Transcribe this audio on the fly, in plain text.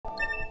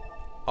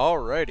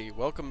Alrighty,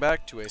 welcome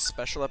back to a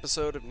special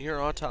episode of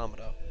Nier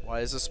Automata. Why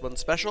is this one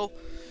special?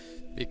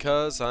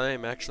 Because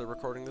I'm actually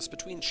recording this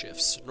between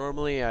shifts.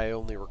 Normally I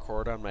only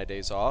record on my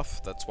days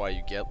off, that's why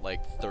you get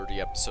like 30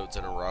 episodes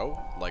in a row,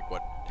 like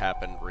what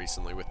happened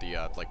recently with the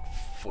like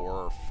 4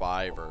 or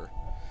 5 or...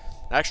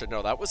 Actually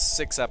no, that was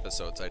 6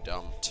 episodes I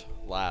dumped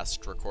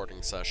last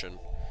recording session,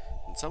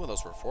 and some of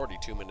those were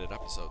 42-minute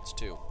episodes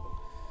too.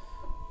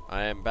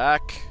 I am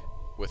back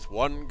with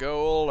one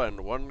goal and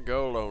one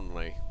goal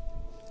only.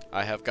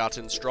 I have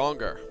gotten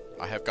stronger.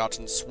 I have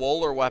gotten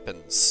swoller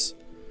weapons.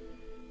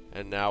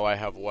 And now I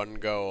have one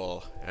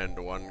goal, and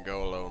one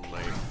goal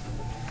only.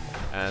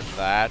 And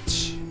that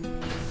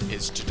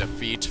is to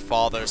defeat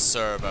Father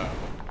Servo.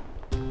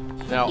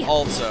 Now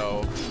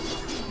also,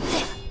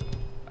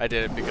 I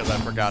did it because I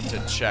forgot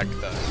to check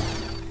the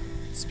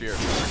spirit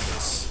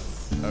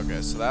charges.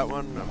 Okay, so that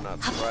one, I'm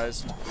not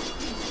surprised.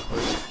 But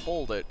if you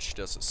hold it, she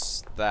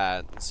does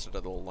that instead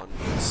of the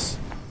lunges.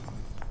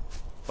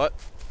 But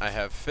I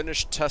have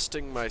finished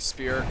testing my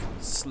spear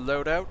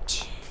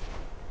loadout.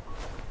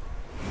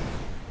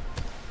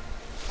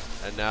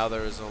 And now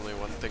there is only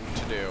one thing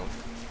to do.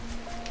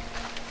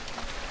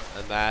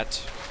 And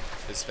that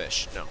is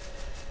fish. No.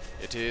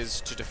 It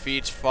is to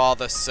defeat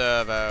Father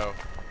Servo.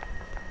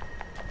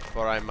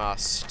 For I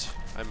must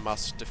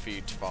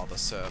defeat Father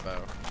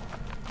Servo.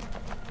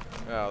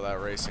 Oh,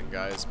 that racing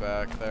guy is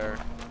back there.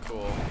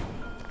 Cool.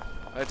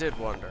 I did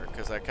wonder,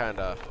 because I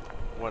kinda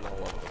went all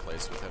over the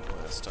place with him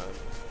last time.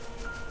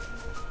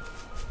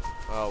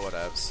 Oh,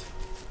 whatevs.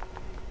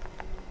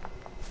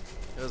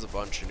 There's a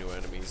bunch of new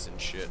enemies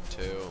and shit,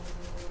 too.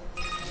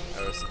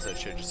 Ever since I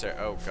changed his hair.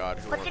 Oh god,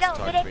 who wants to talk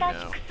to me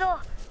now?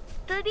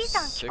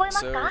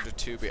 6-0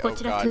 to 2B. Oh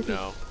god,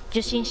 no.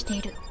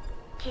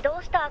 起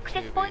動したアク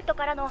セスポイント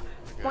からの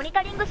モニ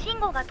タリング信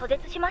号が途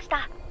絶しまし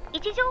た。位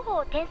置情報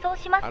を転送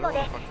しますの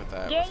で、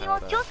原因を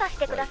調査し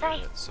てくださ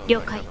い。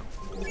了解。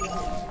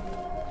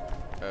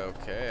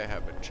Okay, I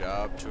have a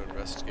job to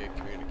investigate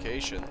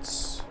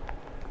communications.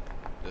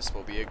 This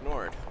will be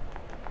ignored.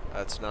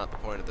 That's not the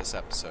point of this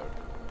episode.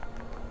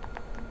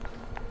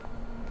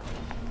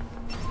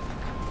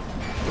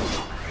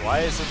 Why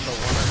isn't the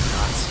one I'm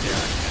not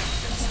staring at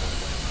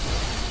instantly?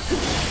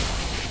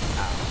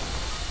 Ow.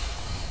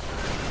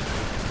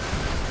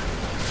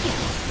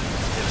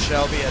 It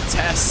shall be a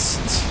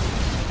test.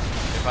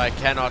 If I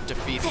cannot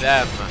defeat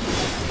them,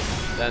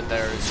 then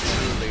there is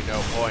truly no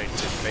point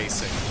in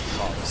facing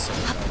Father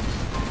Servo.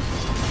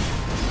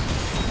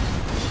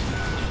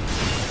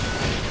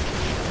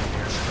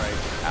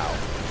 Ow.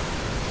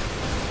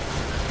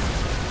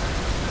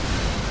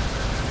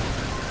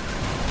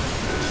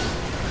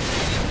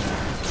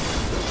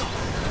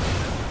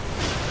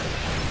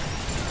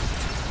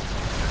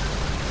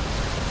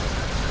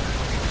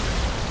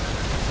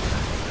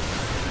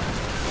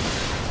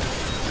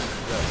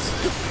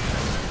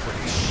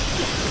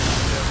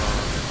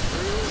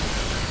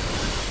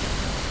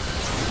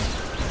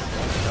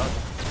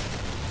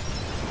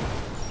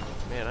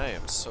 Man, I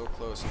am so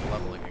close to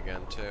leveling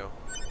again, too.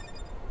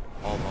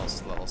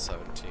 Almost level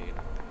 17.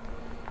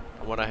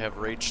 And when I have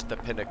reached the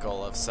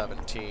pinnacle of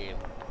 17...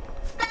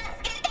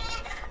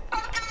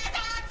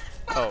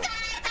 Oh,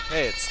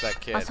 hey, it's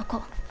that kid.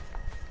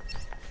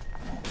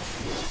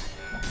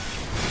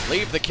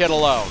 Leave the kid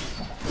alone!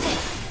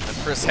 I'm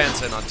Chris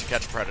Hansen on To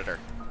Catch a Predator.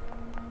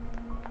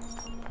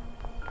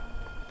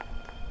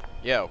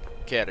 Yo,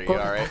 kid, are you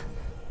alright?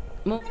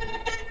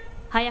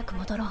 早く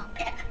戻ろう。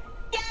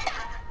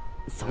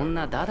そん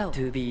なダダを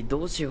 2B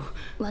どうしよ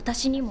う。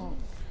私にも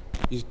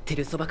言って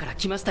るそばから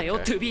来ましたよ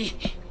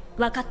 2B。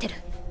分かってる。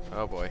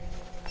Oh boy.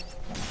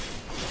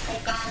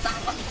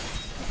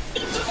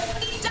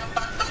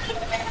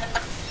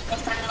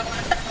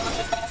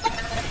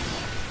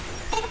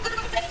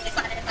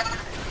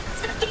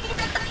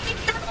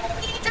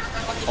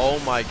 Oh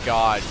my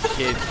god,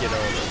 kid, get over.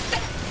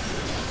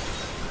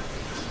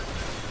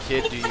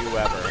 Kid, do you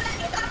ever.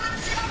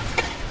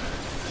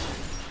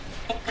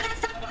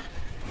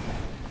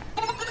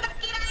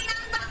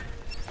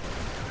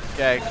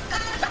 Okay.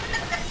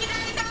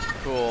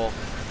 Cool.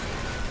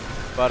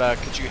 But,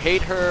 could you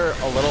hate her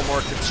a little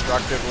more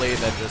constructively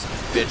than just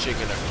bitching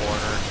in a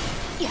corner?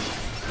 Yeah.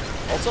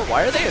 Also,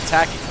 why are they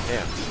attacking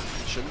him?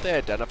 Shouldn't they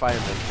identify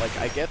him as, like,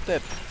 I get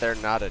that they're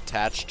not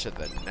attached to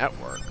the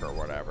network or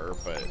whatever,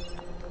 but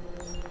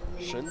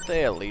shouldn't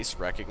they at least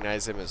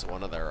recognize him as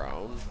one of their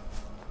own?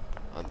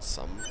 On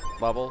some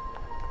level?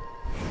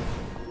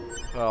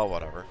 Well,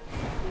 whatever.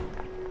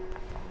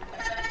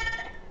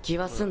 気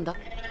は済んだ。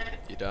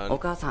 You done? お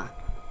母さん、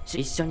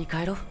一緒に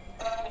帰ろう。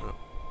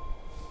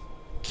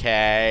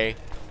Okay.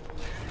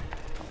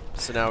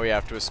 So now we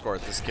have to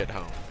escort this kid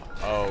home.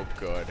 Oh,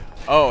 good.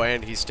 Oh,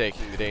 and he's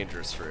taking the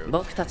dangerous route.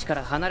 僕たちか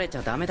ら離れち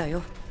ゃダメだ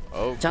よ。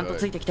Oh, ちゃんと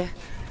つい good. てきて。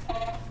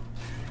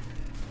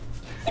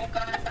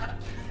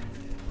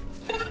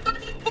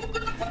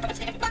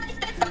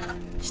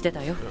して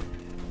たよ。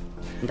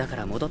だか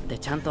ら戻って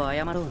ちゃんと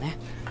謝ろうね。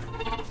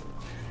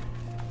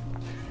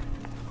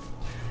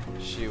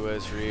She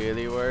was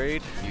really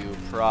worried. You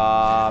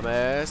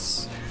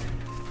promise?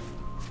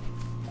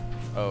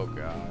 Oh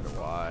god,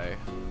 why?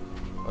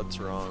 What's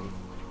wrong?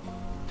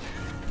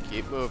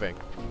 Keep moving.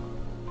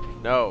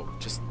 No,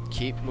 just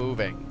keep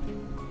moving.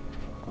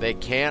 They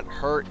can't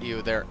hurt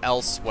you, they're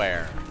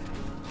elsewhere.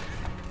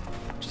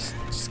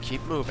 Just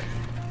keep moving,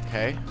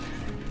 okay?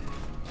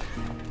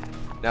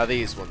 Now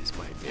these ones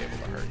might be able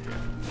to hurt you.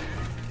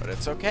 But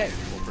it's okay,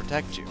 we'll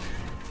protect you.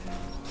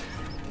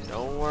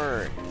 Don't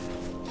worry.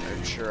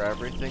 I'm sure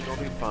everything will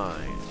be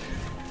fine.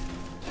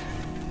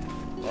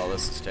 Well,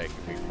 this is taking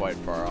me quite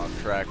far off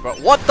track, but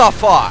what the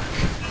fuck?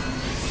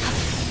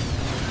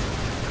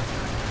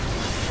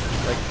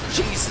 Like,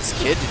 Jesus,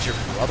 kid, did your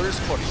brothers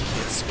put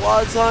hit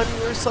squads on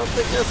you or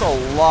something? There's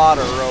a lot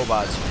of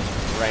robots who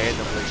just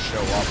randomly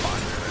show up on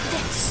your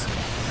ass.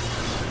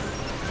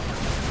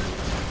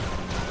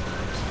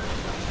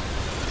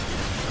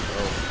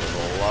 Oh, for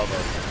the love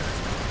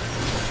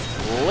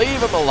of...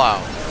 Leave him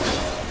alone!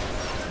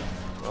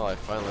 Well, I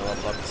finally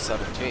leveled up to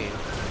 17.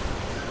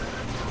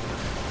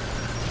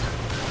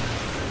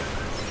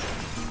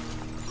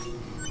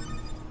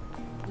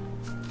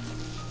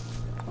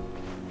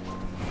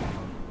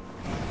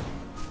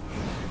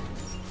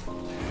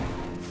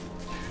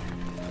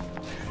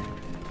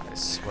 I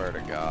swear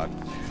to God.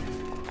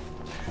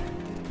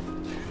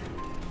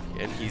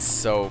 And he's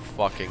so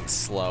fucking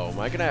slow. Am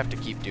I gonna have to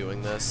keep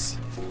doing this?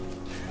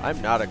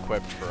 I'm not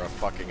equipped for a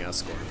fucking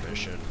escort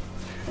mission.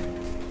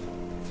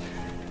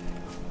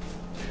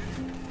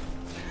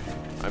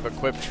 I'm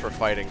equipped for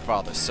fighting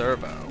Father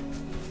Servo.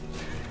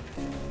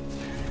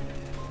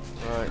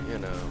 But, you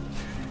know.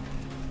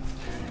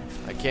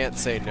 I can't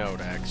say no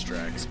to extra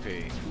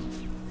XP.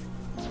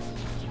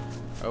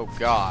 Oh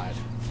god.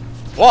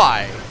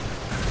 Why?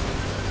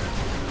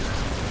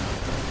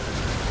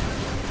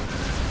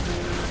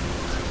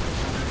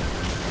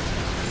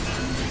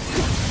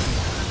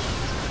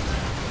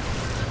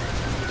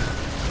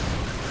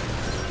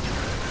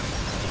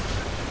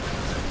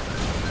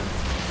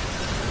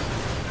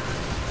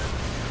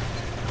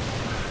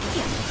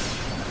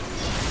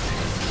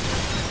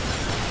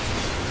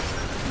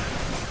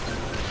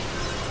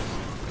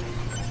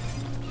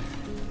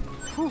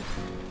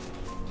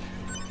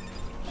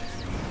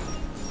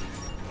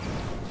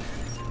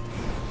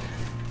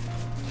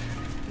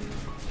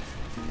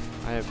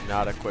 I am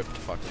not equipped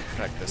to fucking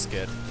protect this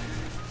kid.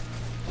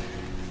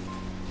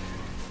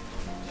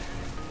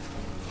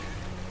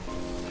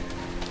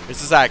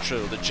 This is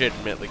actually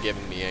legitimately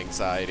giving me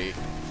anxiety.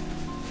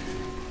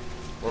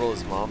 What'll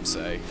his mom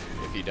say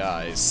if he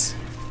dies?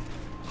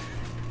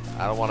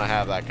 I don't want to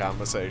have that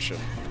conversation.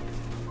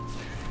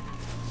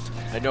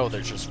 I know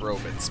they're just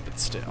robots, but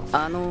still.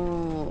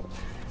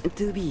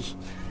 2B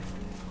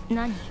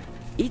何？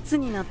いつ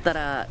になった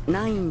ら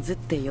ナインズっ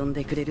て呼ん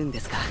でくれるんで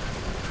すか？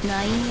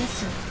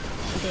 9S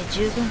で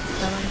十分伝わ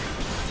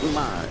る。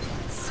まあ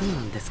そうな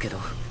んですけど。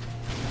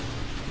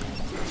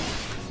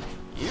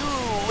 You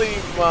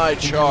leave my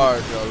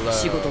charge alone.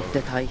 仕事っ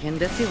て大変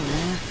ですよね。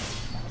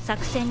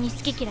作戦に好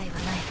き嫌いは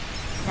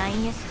ない。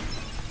9S、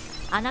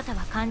あなた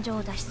は感情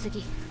を出しす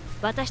ぎ。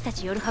私た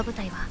ちヨルハ部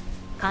隊は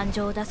感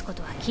情を出すこ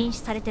とは禁止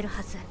されてる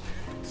はず。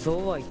そ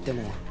うは言って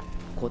も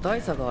個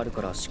体差がある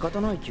から仕方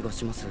ない気が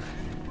します。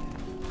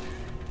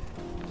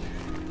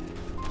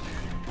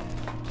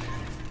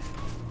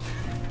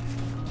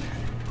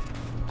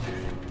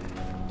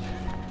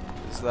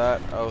 Is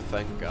that? Oh,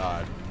 thank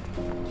God.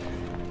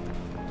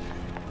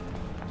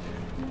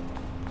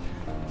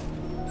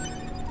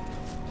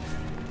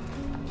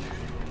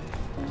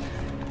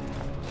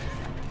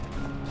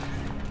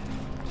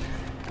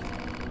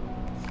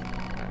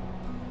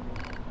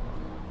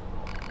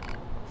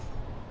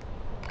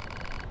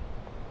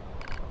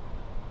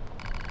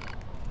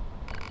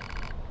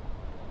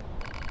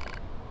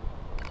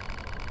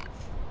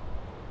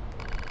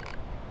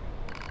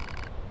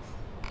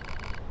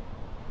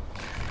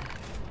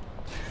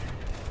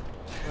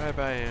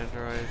 Bye-bye,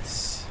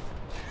 androids.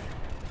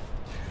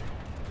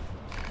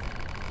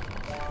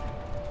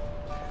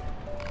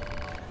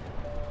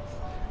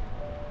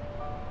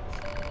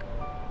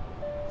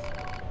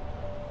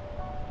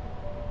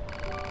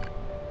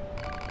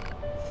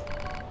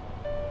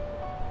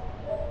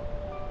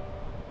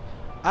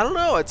 I don't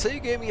know, I'd say you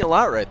gave me a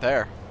lot right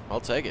there. I'll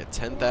take it.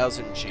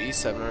 10,000 G,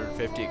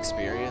 750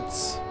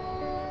 experience,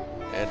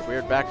 and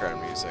weird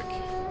background music.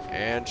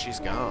 And she's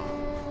gone.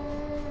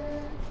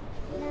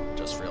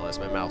 Just realized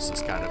my mouse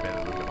has kind of been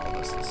in the middle of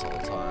this whole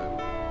time.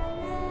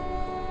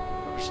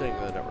 Understanding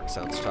the network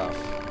sounds tough.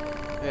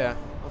 Yeah,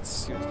 that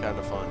seems kind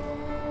of fun.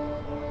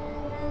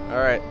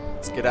 Alright,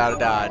 let's get out of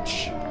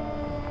Dodge.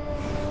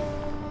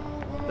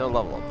 No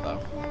level up, though.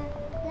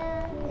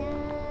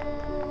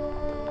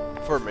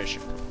 For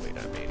mission complete,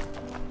 I mean.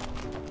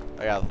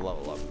 I got the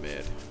level up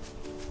mid.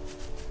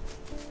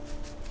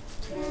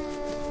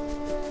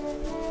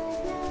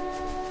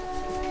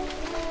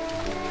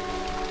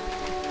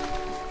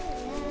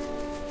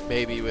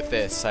 Maybe with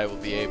this, I will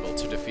be able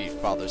to defeat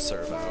Father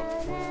Servo.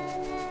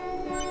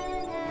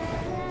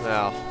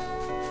 Well,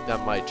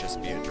 that might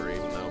just be a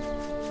dream, though.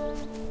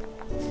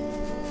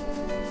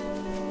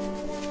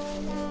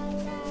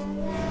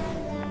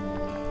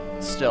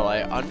 Still,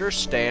 I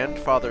understand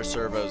Father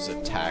Servo's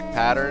attack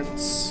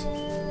patterns.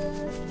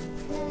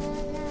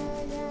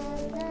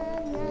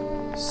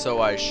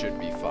 So I should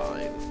be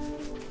fine.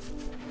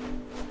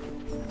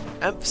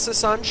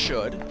 Emphasis on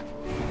should.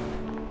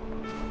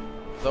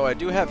 Though I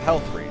do have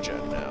health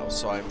regen now,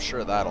 so I'm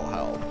sure that'll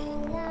help.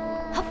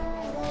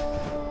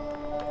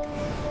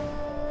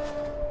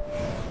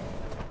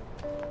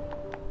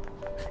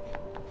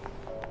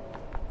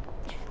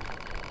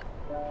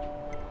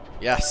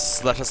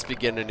 Yes, let us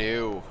begin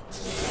anew.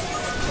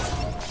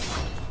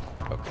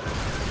 Okay.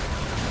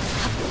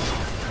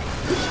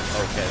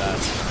 Okay,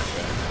 that's not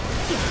good.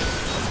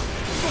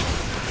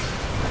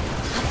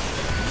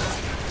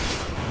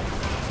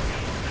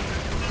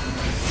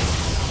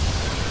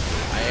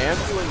 I am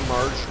doing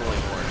marginally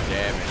more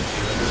damage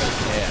even than I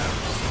can.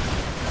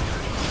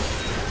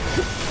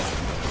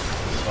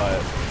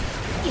 But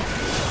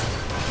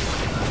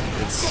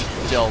it's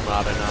still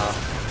not enough.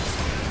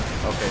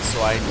 Okay, so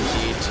I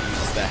need to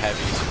use the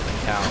heavies for the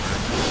counter.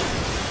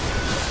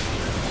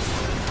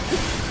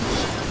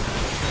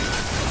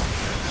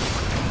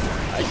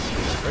 I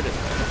use critical.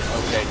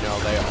 Okay, no,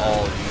 they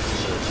all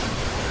use the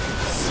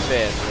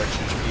spin, which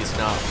if he's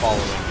not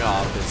following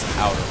up is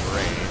out of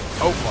range.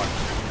 Oh fuck.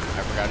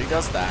 I forgot he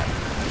does that.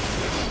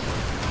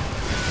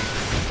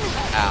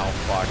 Ow,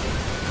 fuck.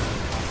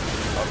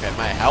 Okay,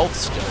 my health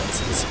still is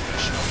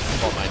insufficient.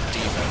 Well, my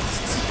defense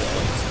is still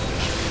insufficient.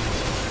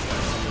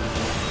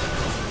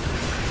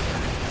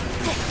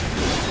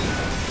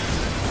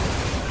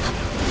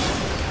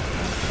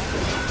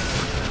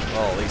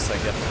 Well, at least I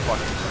get the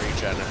fucking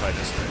regen if I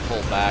just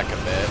pull back a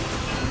bit.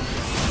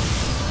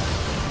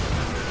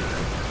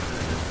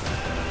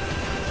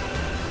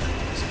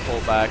 Just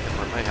pull back and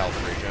let my health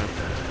regen.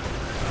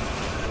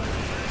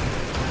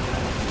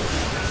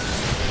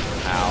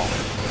 Ow.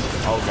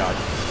 Oh god.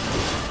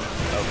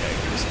 Okay,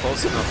 he was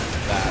close enough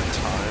that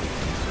time.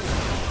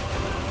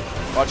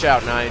 Watch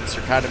out, Nines.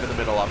 You're kind of in the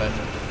middle of it.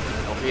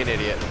 Don't be an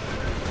idiot.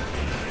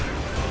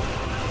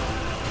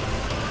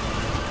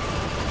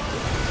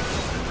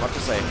 Much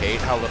as I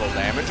hate how little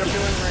damage I'm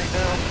doing right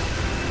now,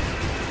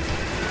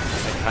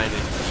 I kind of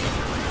need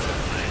to regen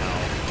my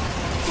health.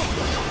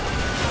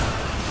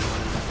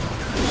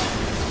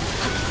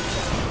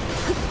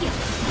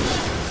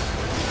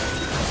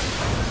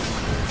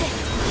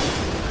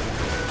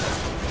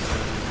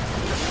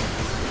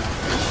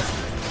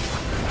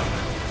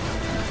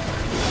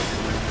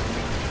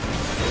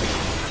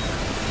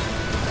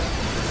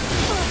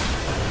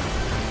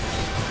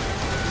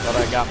 But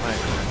I got my,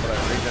 but I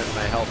regen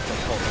my health to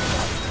full.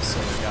 So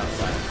we got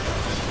that.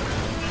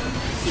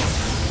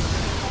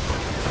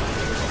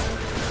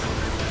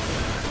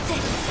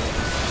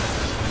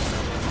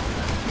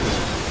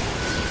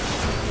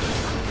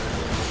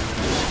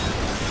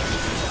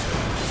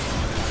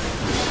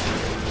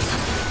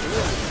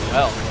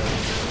 Well,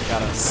 I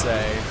gotta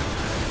say,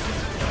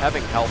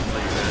 having health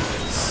regen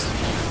is...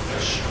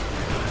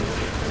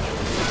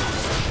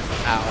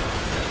 Ow.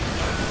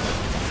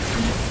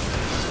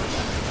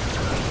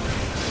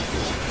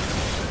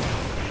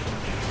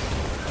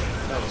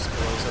 That was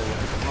close. I wouldn't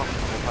have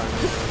comfortable time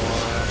for a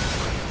while.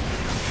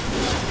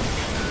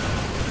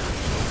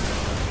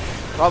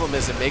 Problem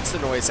is, it makes the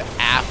noise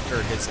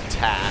after his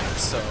attack,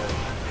 so...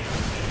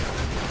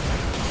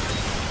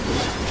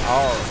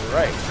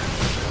 Alright.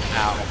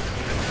 Ow.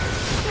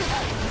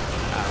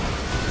 Ow.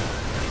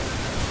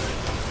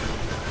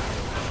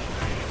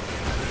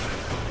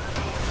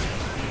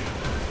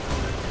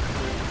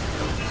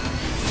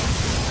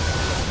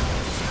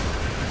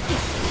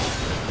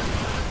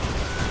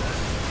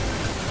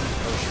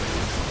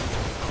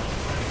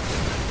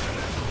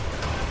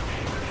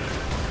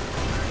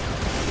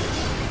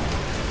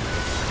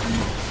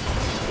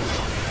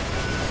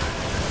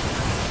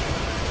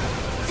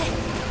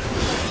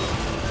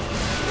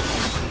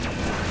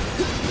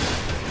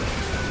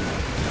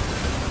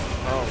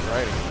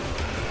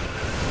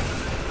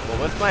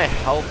 With my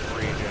health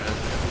regen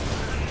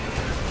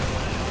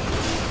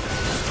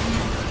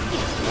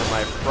and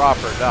my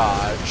proper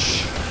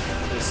dodge,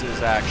 this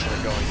is actually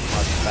going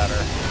much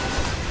better.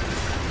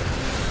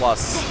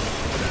 Plus,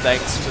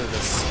 thanks to the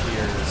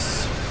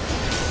spears,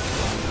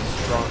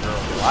 stronger.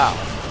 Wow.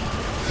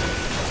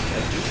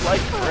 I do like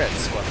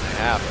crits when they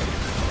happen.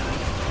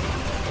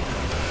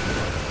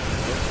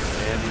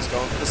 And he's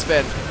going for the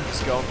spin.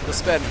 He's going for the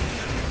spin.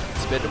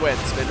 Spin to win,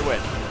 spin to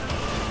win.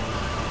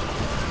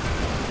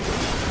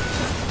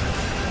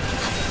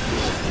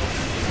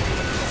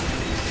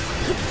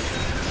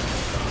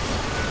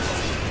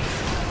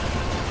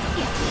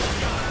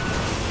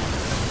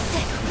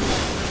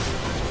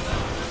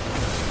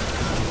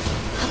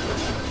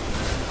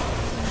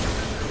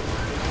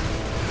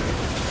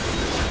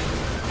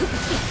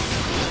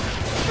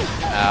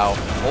 Ow.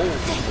 Holy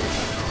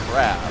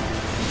crap.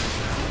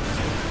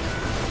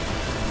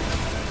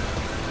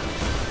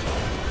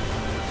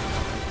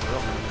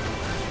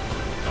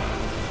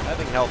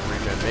 Having health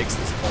regen makes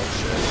this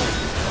bullshit.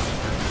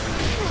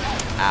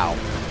 Ow.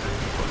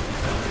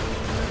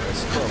 I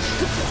still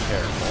should be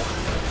careful.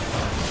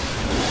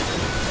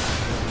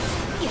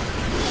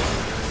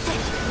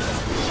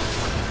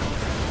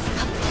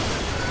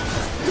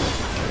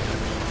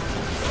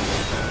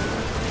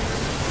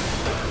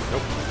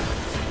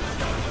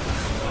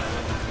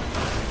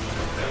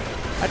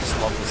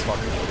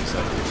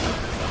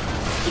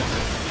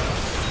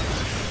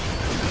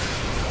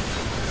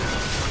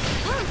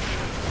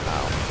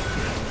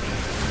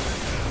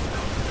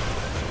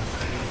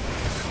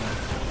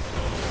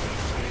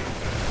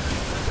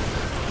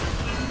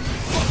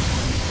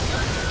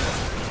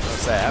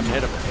 haven't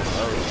hit him with one of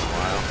those in a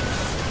while.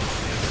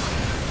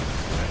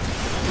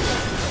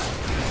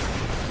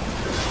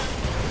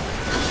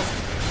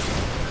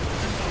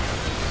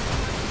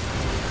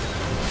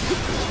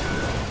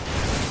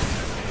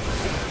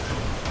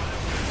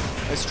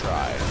 Nice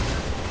try.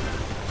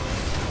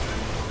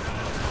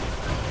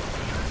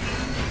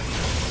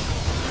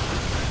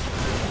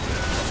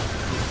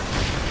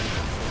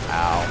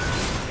 Ow.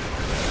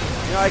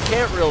 You know, I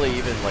can't really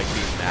even, like,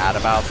 be mad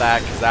about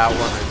that, because that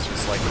one is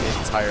just, like,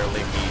 entirely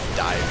me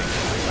diving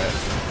into it.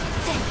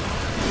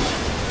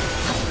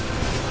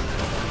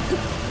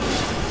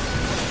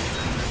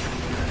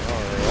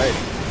 Alright.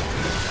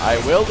 I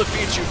will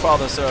defeat you,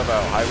 Father Servo.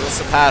 I will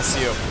surpass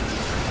you.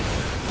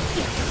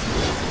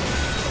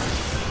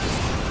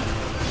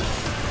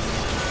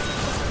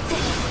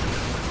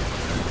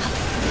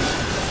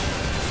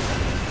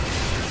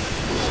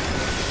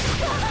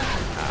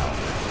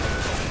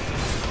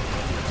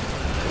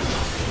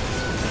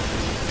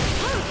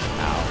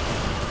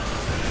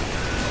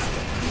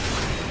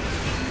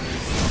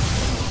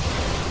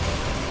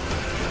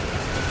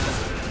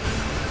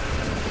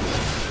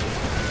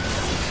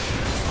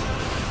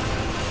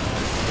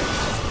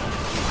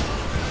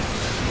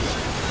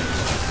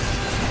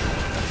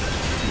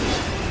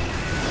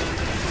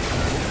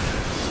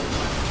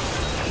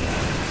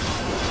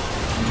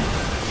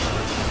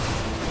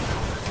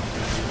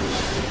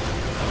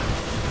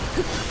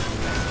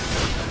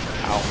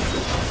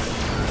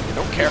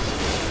 Don't care.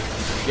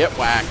 Get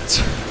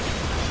whacked.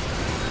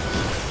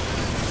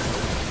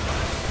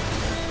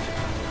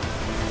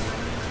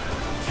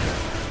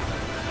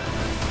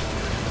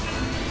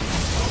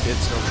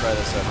 Kids, don't try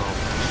this at home.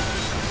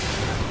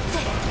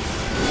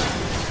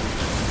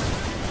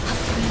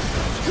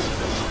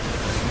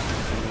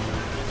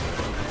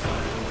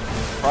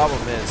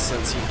 Problem is,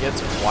 since he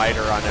gets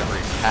wider on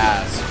every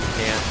pass,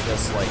 you can't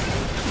just like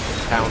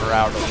counter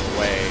out of the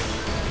way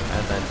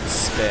and then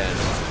spin.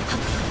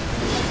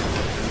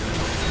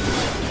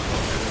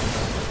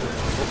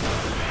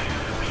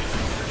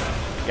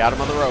 Got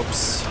him on the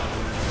ropes.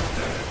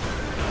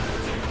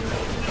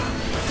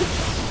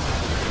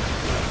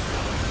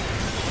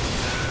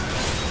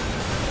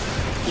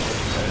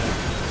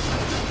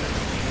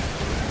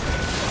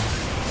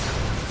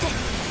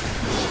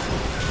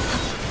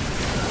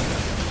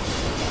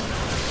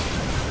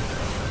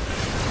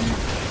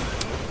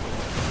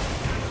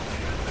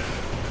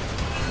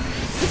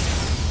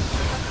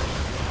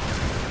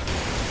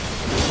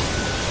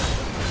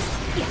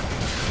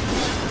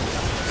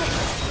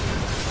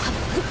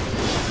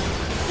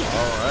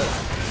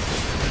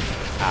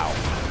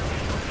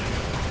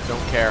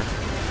 Don't care.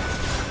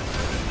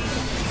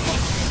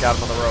 Got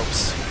him on the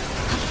ropes.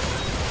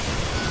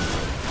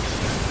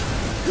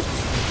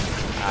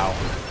 Ow.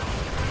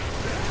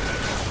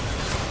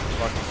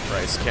 Fucking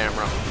Christ.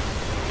 Camera.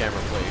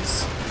 Camera,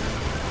 please.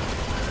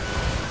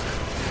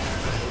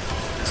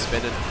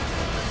 Spinning.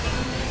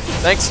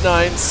 Thanks,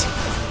 Nines.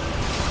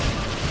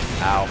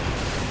 Ow.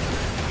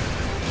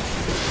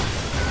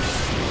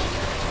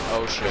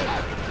 Oh shit.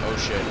 Oh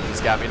shit. He's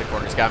got me in the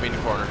corner. He's got me in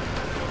the corner.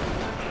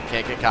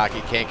 Can't get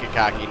cocky, can't get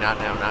cocky, not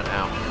now, not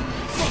now.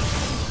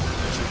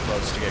 Too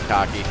close to get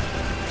cocky.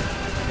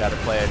 Gotta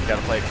play it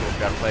cool,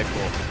 gotta play it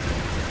cool.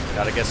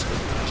 Gotta get, just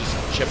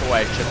chip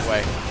away, chip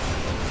away.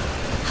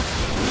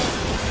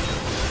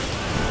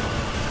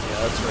 Yeah,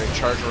 that's right,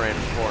 charge a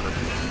random corner.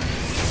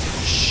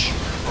 Shh.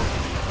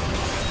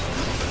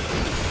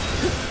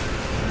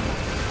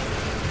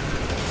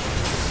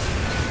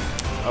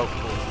 Oh,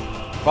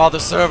 cool. Father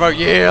Servo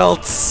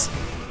yields!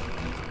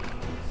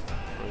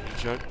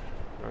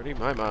 Already?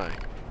 My.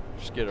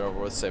 Just get it over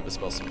with, save the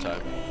spell some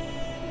time.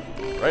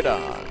 Right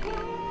on.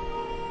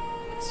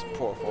 It's a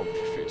poor form of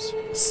refuse.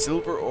 A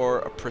silver ore,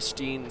 a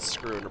pristine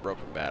screw, and a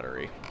broken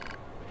battery.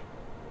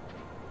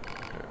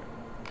 Okay.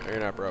 You're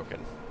not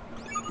broken.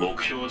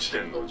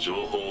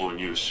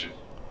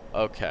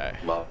 Okay.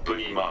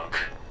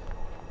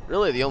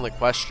 Really, the only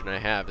question I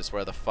have is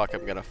where the fuck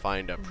I'm gonna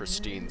find a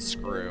pristine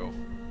screw.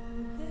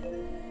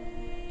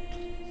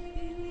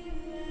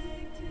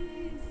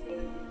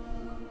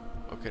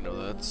 Okay, no,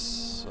 that's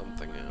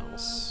something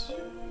else.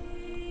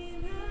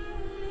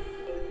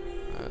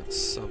 That's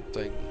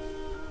something.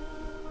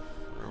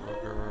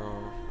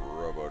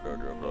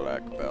 Robo-Dojo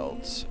black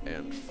belts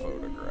and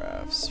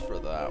photographs for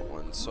that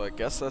one. So I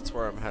guess that's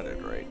where I'm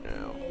headed right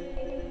now.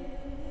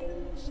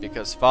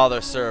 Because Father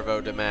Servo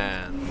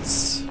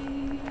demands.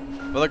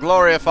 For the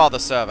glory of Father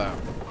Servo.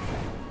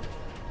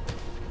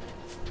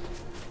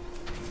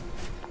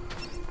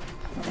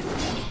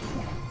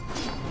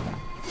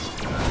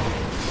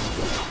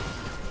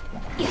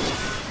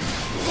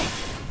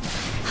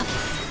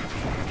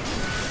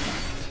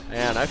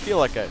 Man, I feel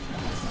like you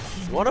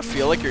want to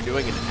feel like you're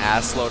doing an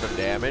ass load of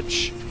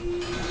damage?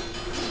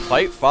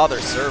 Fight Father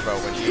Servo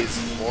when he's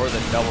more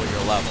than double your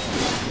level.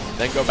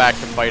 Then go back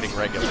to fighting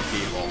regular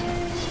people.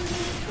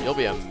 You'll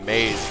be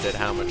amazed at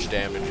how much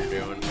damage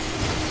you're doing.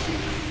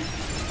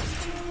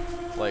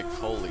 Like,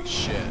 holy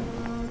shit.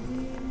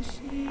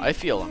 I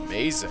feel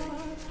amazing.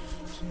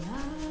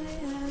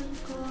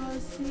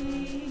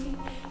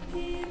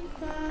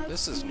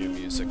 This is new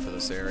music for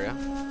this area.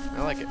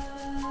 I like it.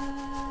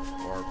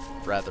 Or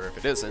rather, if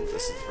it isn't,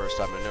 this is the first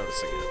time I'm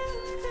noticing it.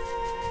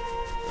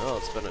 Well,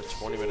 it's been a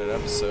 20-minute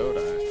episode.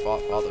 I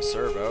fought Father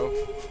Servo,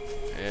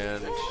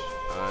 and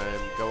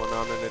I'm going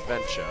on an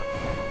adventure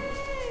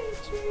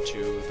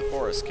to the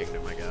Forest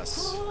Kingdom, I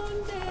guess.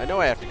 I know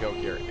I have to go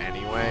here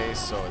anyway,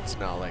 so it's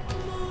not like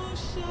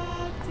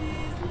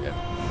it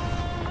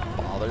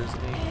bothers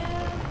me.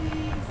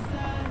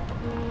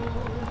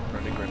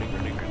 Running,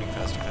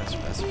 faster.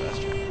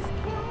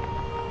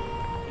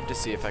 Need to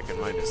see if I can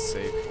find a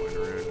save point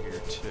around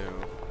here too.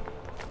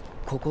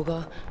 ここ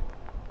が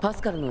パ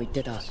スカルの言っ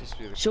てた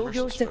商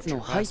業施設の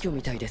廃墟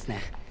みたいです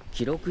ね。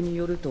記録に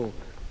よると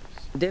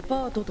デ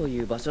パートと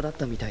いう場所だっ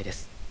たみたいで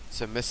す。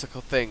It's a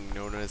mystical thing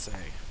known as a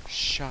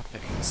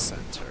shopping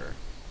center.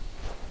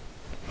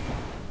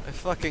 I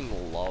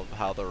fucking love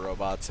how the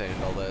robots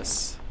handle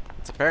this.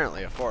 It's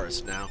apparently a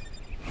forest now.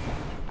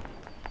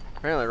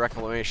 Apparently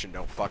reclamation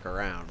don't fuck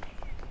around.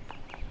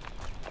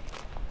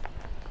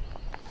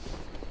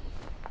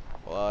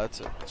 Well, that's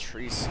a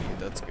tree seed.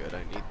 That's good.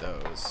 I need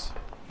those.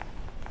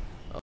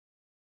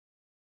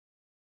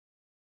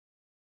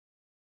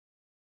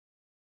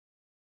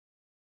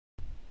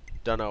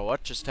 Don't know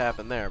what just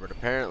happened there, but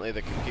apparently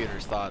the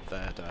computers thought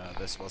that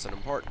this wasn't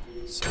important.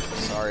 So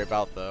sorry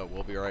about the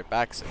 "we'll be right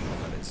back" signal.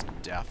 That is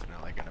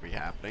definitely going to be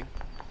happening.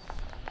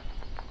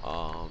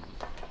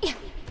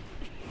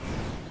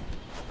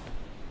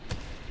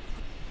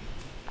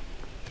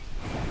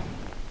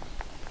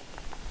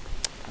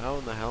 How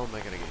in the hell am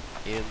I going to get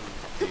in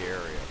the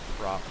area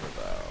proper,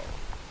 though?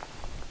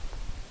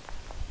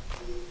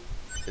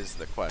 Is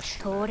the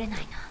question.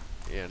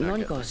 Yeah, not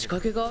getting in.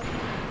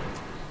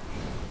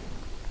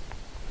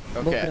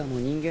 僕らも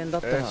人間だ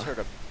ったら There's her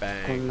to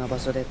こんな bang. 場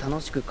所で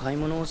楽しく買い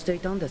物をしてい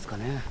たんですか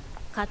ね。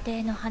家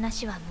庭の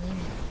話は無意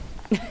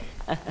味。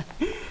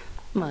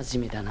真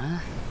面目だ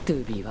な、ト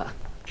ゥービーは。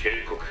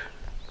警告。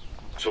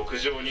直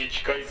上に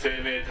機械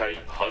生命体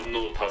反応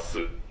多数。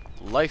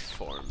 Life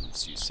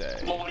forms, you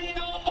say? Oh.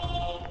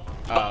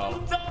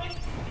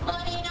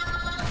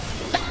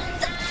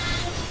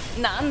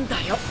 なん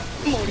だよ、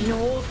森の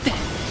王って。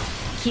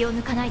気を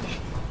抜かないで、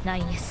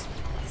9S。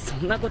そ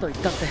んなこと言っ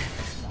たって、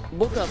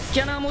僕はス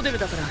キャナーモデル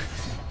だから、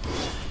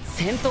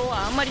戦闘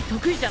はあんまり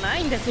得意じゃな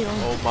いんですよ。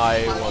Oh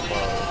my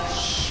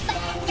wabosh.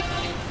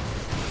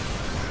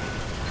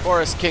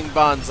 Forest King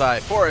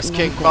Bonsai! Forest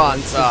King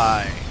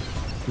Bonsai!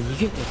 逃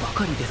げてば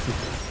かりですね。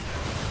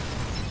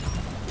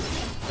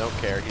Don't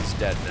care, he's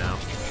dead now.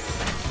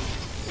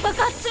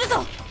 爆発する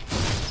ぞ。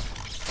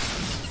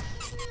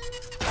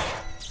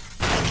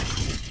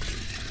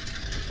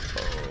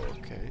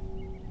Okay.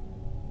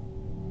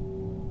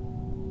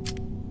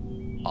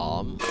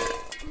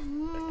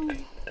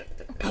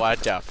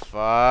 What the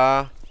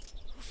fuck?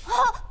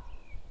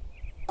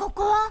 こ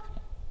こは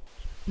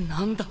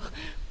なんだ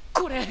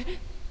これ。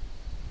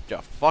 The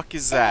fuck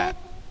is that?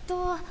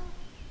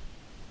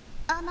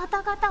 あな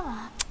た方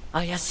は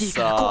怪しい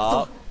から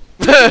こそ。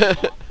ちょっ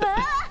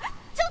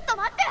と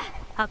待って。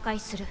破壊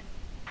する。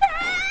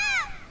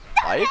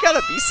 Why you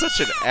gotta be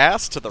such an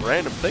ass to the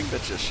random thing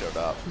that just showed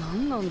up? な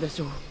んなんでし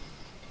ょう、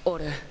あ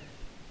れ。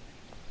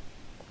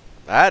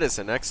 That is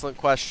an excellent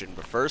question,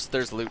 but first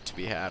there's loot to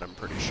be had, I'm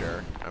pretty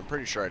sure. I'm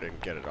pretty sure I didn't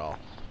get it all.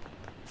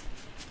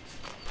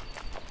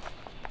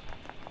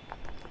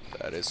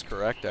 That is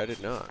correct, I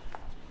did not.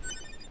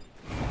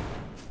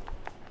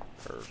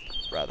 Or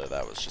rather,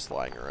 that was just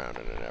lying around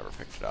and I never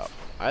picked it up.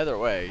 Either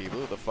way, he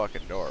blew the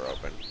fucking door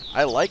open.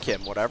 I like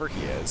him, whatever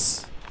he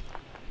is.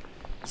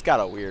 He's got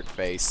a weird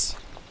face.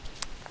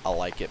 I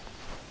like it.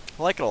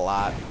 I like it a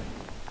lot.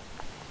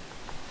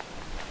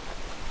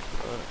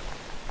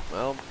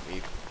 Well,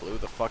 he blew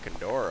the fucking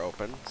door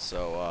open,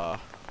 so,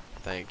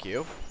 thank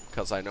you.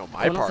 Because I know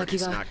my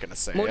party's not gonna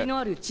say it. 森の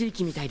ある地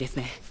域みたいです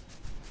ね。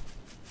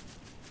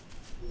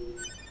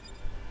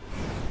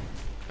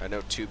 I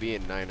know 2B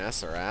and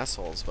 9S are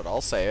assholes, but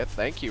I'll say it.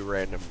 Thank you,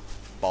 random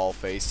ball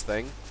face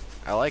thing.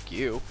 I like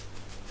you.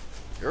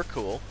 You're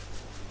cool.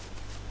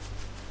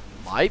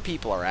 My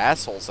people are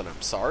assholes, and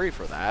I'm sorry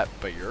for that,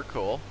 but you're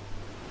cool.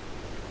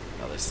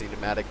 Another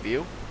cinematic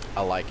view.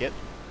 I like it.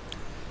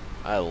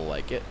 I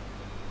like it.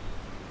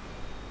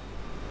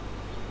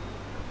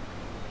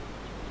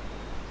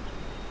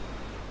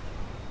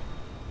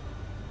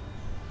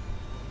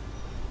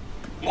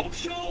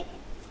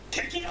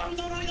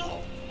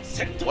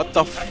 What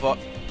the fuck?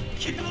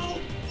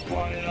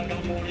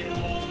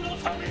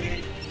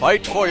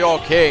 Fight for your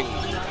king.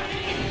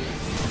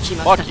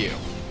 Fuck you.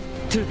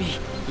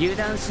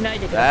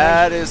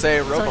 That is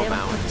a robo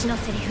mount.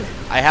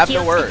 I have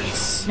no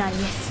words.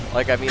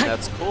 Like, I mean,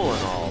 that's cool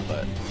and all,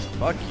 but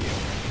fuck you.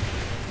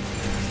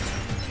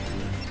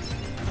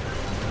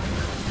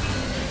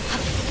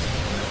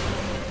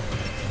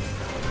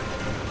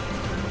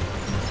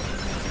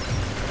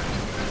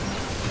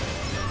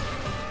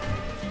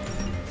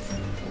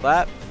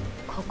 That, I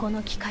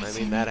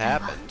mean, that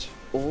happened.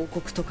 王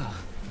国とか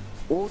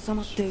王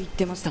様って言っ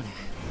てましたね。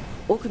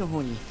奥の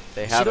方に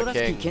They have 城 a らし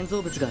き king. 建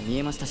造物が見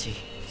えましたし、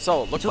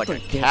 So it ち looked ょっと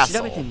like 行 a って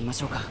調べて castle. みま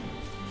しょうか。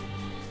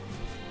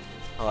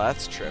Oh,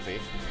 that's trippy.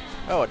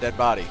 Oh, a dead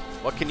body.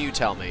 What can you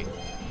tell me?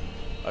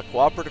 A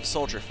cooperative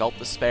soldier felt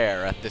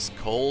despair at this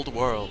cold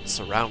world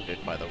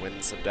surrounded by the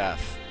winds of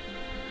death.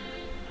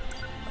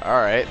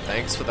 Alright,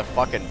 thanks for the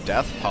fucking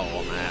death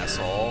poem,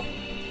 asshole.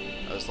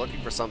 I was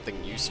looking for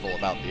something useful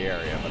about the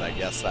area, but I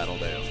guess that'll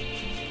do.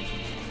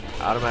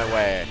 Out of my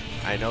way.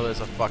 I know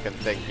there's a fucking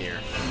thing here.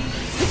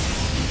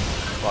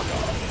 Fuck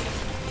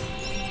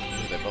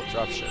off. Ooh, they both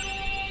drop shit.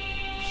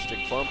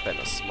 Stick bump and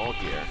a small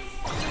gear.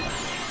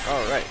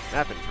 Alright,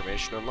 map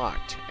information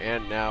unlocked.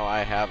 And now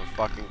I have a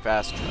fucking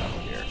fast travel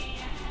here.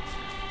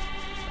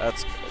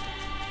 That's good.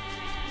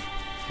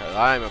 Because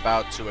I'm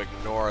about to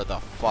ignore the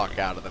fuck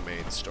out of the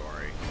main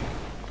story.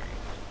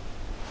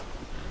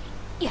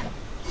 Yeah.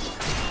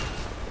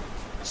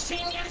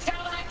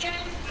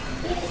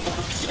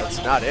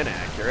 That's not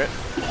inaccurate.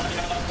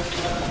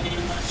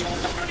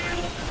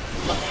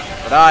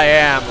 But I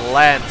am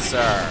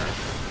Lancer.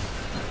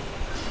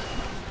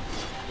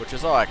 Which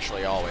is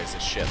actually always a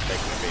shit thing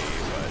to be,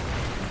 but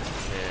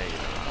yeah, you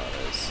know how it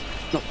is.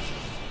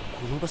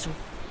 この場所、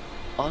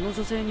あの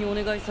女性にお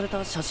願いされ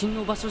た写真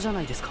の場所じゃ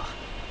ないですか。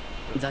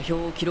座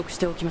標を記録し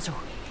ておきましょう。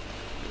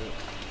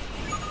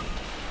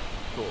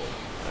Cool.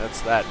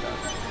 That's that done.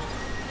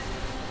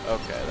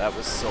 Okay, that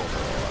was silver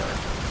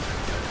ore.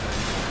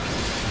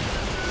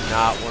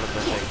 Not one of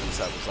the things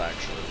I was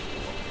actually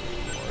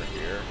looking for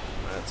here.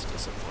 That's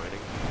disappointing.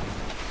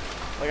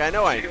 Like, I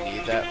know I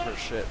need that for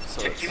shit,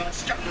 so it's...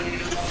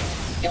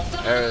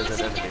 There's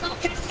an enemy.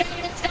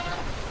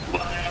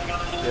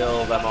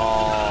 Kill them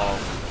all.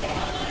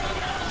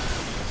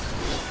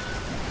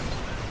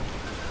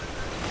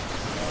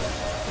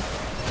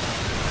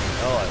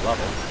 Oh, I love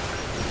it.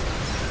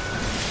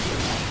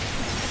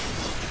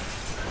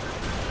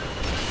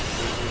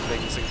 Do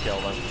things and kill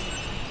them.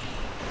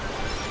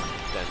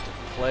 Dented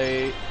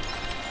plate.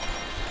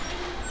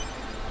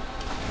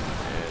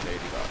 And 80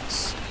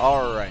 bucks.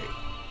 Alright.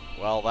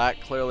 Well,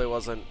 that clearly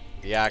wasn't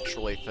the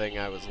actually thing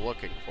I was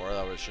looking for.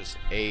 That was just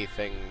a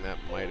thing that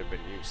might have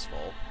been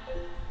useful.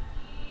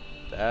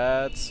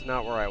 That's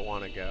not where I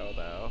want to go,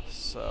 though.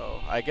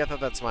 So, I get that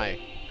that's my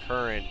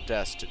current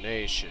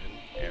destination.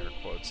 Air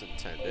quotes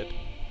intended.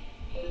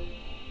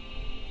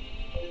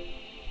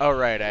 Oh,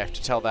 right, I have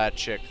to tell that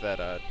chick that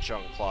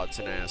Junkclaw's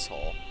an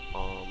asshole.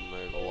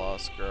 There's a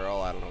lost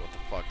girl, I don't know what the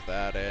fuck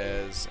that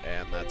is,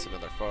 and that's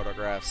another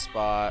photograph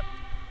spot.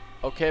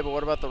 Okay, but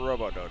what about the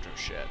Robo Dojo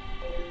shit?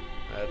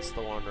 That's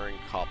the wandering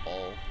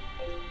couple.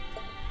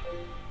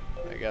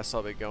 I guess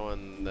I'll be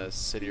going the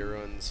city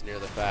ruins near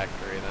the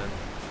factory then,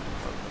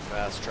 from the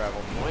fast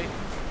travel point.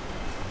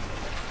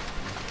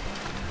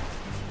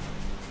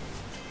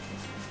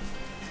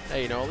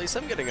 Hey, you know, at least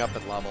I'm getting up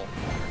in level.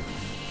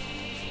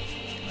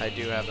 I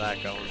do have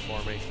that going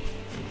for me.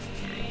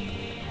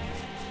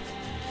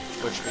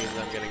 Which means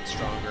I'm getting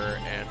stronger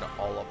and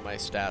all of my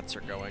stats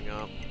are going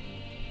up.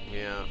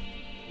 Yeah,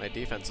 my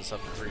defense is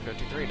up to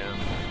 353 now.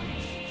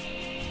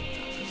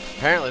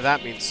 Apparently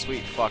that means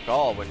sweet fuck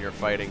all when you're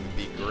fighting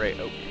the great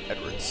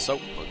Edward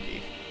Soap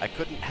Monkey. I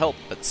couldn't help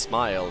but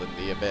smile in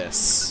the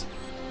abyss.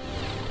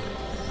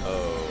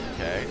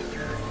 Okay.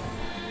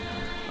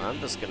 I'm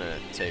just gonna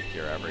take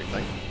your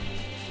everything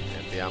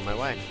and be on my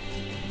way.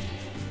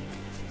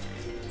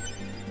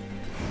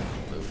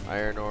 Loot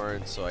iron ore,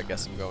 so I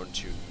guess I'm going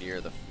to near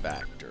the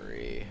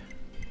factory.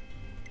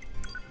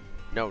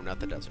 No, not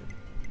the desert.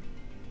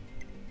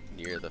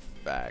 Near the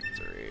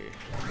factory.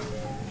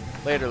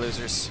 Later,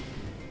 losers.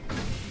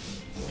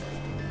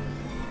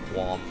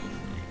 Womp.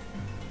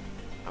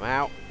 I'm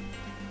out.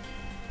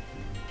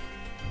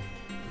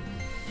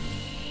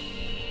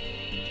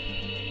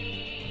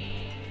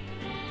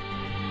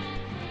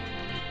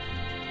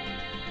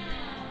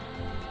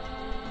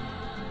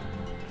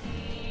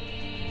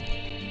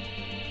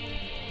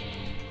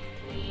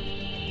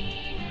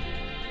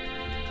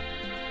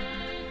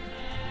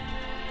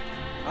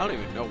 I don't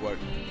even know what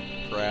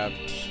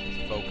grabbed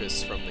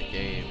focus from the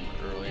game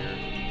earlier.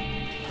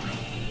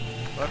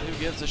 But who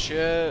gives a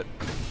shit?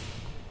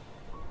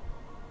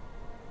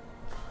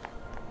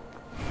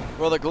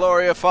 For the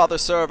glory of Father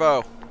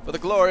Servo! For the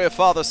glory of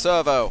Father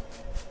Servo!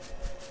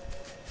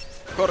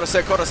 Corse,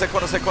 corse, corse,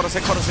 corse,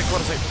 corse,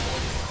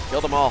 corse!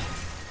 Kill them all.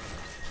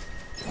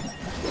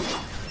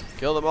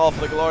 Kill them all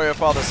for the glory of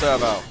Father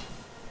Servo.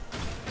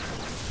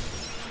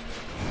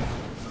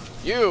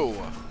 You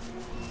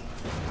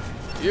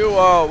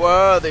are a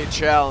worthy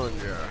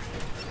challenger.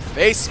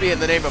 Face me in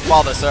the name of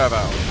Father Servo.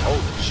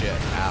 Holy shit.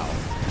 Ow.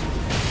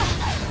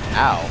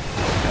 Ow.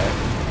 Okay.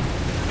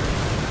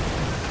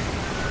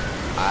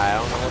 I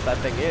don't know what that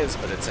thing is,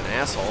 but it's an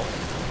asshole.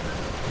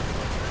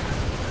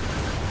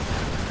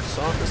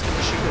 So I'm just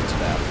gonna shoot it to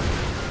death.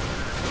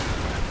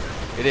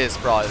 It is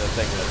probably the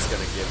thing that's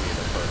gonna give me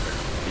the perfect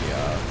gear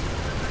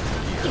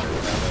or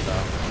whatever,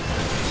 though.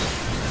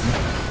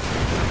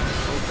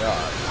 Oh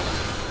god.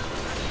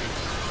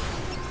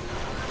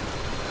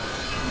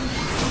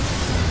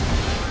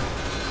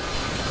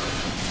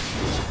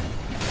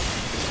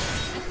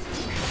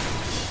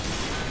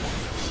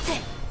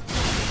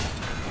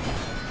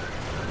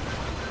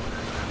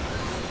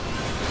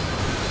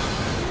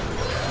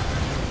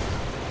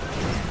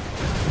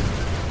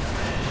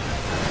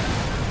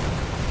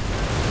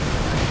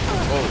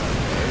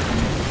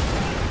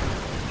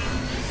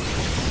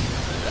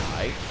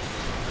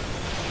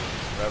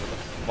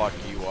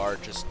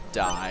 just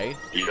die.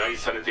 依頼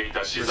されてい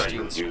た資材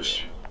の入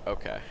手。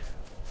 Okay.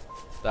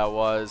 That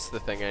was the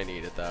thing I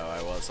needed, though.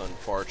 I was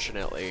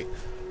unfortunately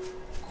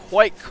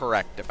quite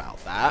correct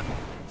about that.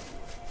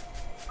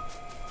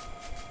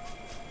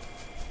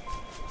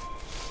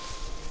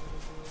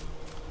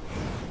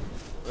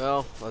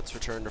 Well, let's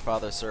return to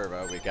Father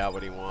Servo. We got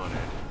what he wanted.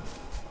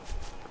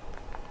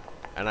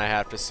 And I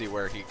have to see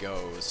where he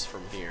goes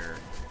from here.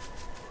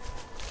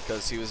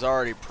 Because he was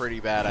already pretty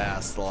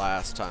badass the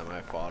last time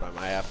I fought him.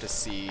 I have to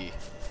see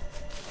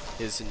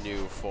his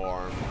new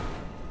form.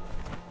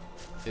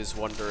 His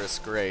wondrous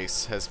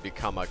grace has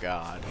become a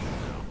god.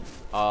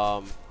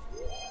 No.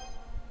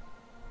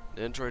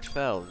 An android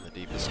fell in the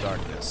deepest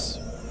darkness.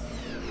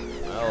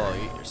 Well, I'll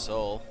eat your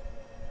soul.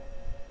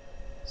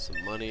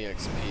 Some money,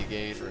 XP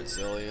gain,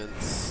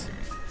 resilience.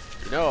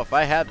 You know, if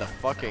I had the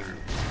fucking...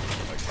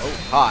 Like, oh,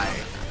 hi.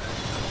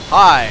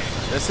 Hi!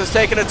 This has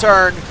taken a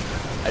turn.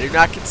 I do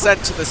not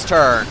consent to this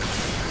turn.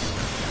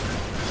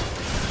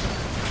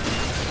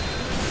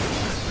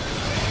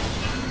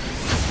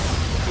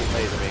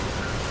 Laser me.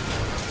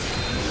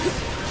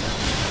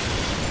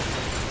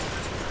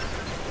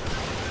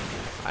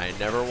 I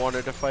never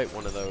wanted to fight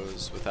one of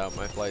those without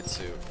my flight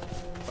suit,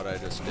 but I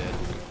just did.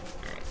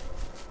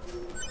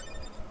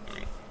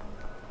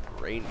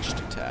 Ranged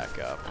attack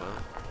up,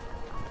 huh?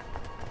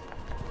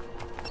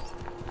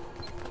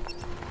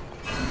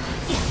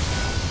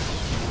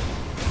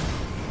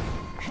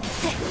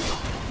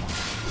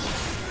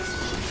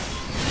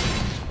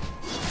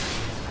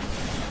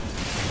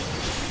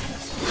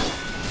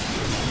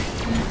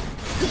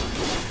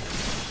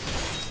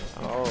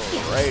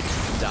 Alright,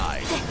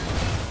 die.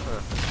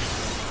 Huh.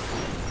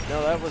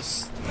 No, that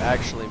was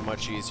actually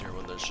much easier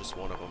when there's just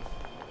one of them.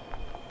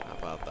 How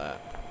about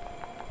that?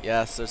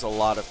 Yes, there's a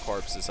lot of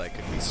corpses I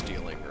could be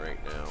stealing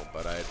right now,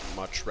 but I'd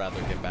much rather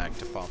get back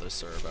to Father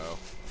Servo.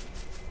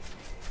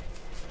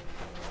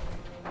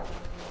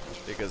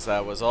 Because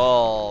that was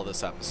all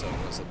this episode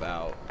was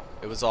about.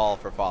 It was all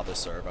for Father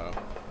Servo.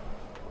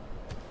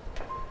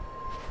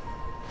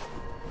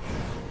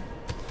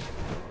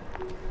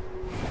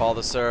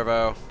 Father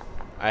Servo,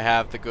 I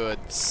have the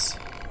goods.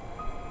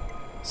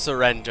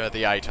 Surrender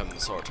the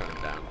items or turn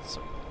them down.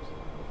 So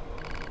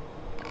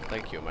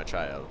thank you, my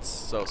child.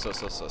 So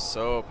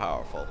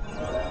powerful.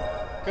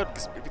 Good,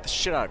 because we beat the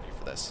shit out of you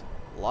for this.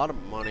 A lot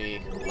of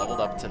money,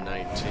 leveled up to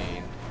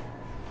 19.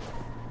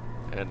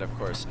 And of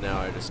course, now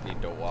I just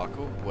need to walk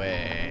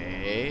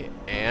away.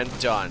 And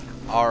done.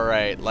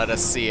 Alright, let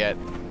us see it.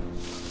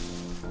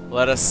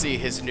 Let us see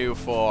his new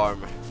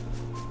form.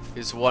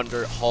 His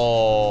wonder.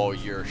 Oh,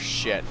 you're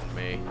shitting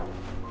me.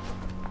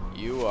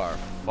 You are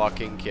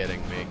fucking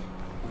kidding me.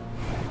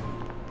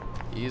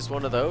 He's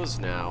one of those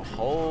now.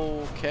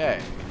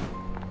 Okay.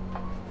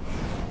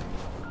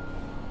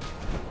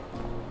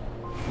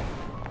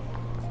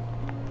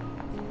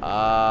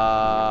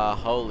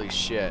 Holy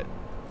shit.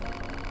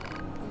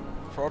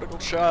 Prodigal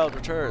child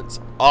returns.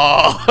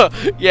 Oh,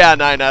 yeah,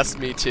 9S,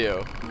 me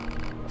too.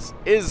 This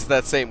is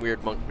that same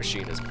weird monk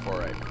machine as before,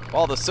 right?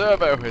 While the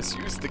Servo has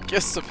used the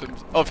gifts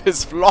of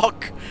his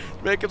flock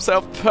to make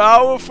himself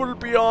powerful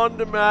beyond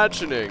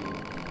imagining.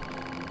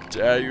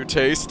 Dare you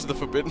taste the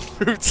forbidden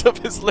fruits of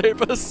his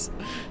labors?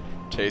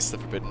 Taste the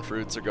forbidden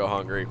fruits or go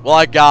hungry. Well,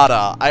 I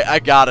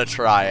gotta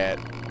try it.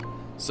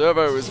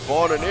 Servo is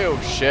born anew.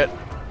 Shit.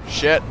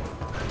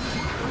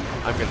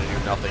 I'm gonna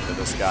do nothing to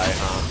this guy,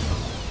 huh?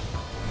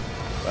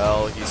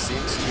 Well, he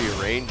seems to be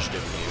ranged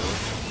immune.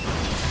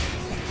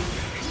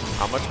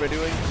 How much am I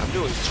doing? I'm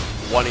doing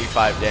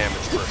 25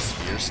 damage per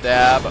spear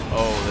stab.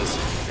 Oh, this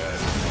is good.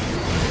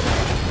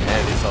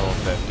 And he's level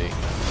 50.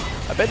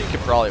 I bet he could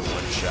probably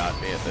one-shot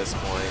me at this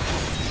point.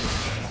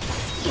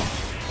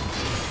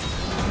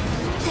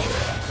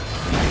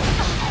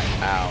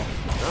 Ow.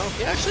 No,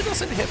 he actually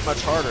doesn't hit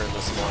much harder in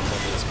this one than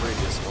his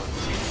previous one.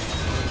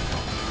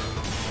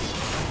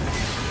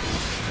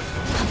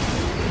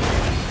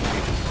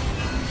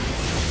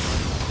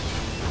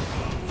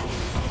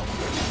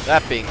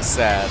 That being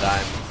said,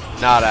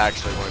 I'm not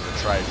actually going to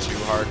try too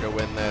hard to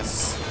win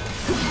this,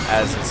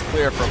 as it's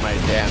clear from my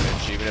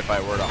damage, even if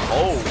I were to...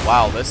 Oh,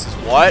 wow, this is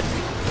what?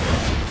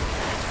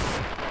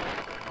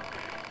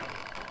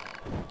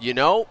 You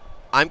know,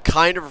 I'm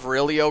kind of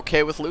really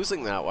okay with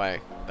losing that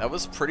way. That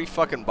was pretty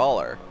fucking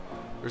baller.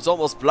 It was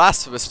almost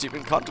blasphemous to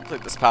even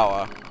contemplate this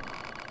power.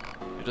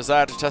 You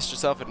desire to test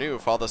yourself anew.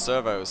 Father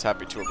Servo is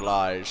happy to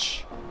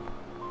oblige.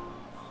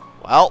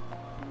 Well...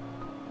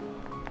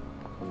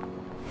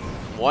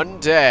 one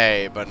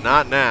day, but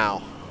not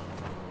now.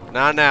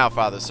 Not now,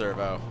 Father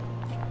Servo.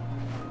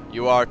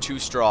 You are too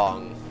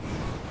strong.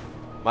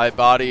 My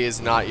body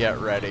is not yet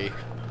ready.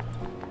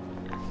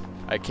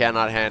 I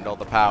cannot handle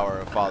the power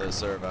of Father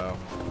Servo.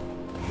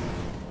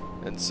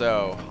 And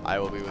so, I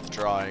will be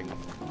withdrawing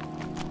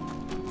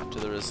to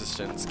the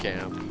Resistance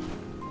camp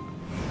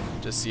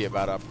to see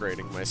about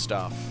upgrading my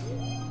stuff.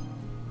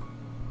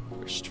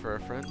 Wished for a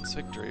friend's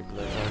victory,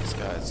 blue dark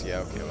skies. Yeah,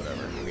 okay,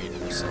 whatever. We need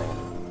your soul.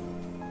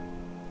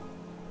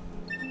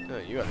 Oh,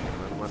 you got a good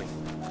amount of money.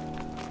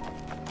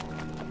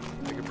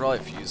 Think could probably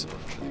fuse a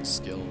bunch of these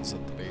skills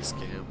at the base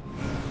camp.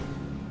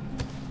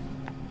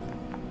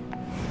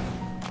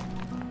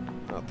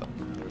 Not that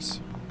matters.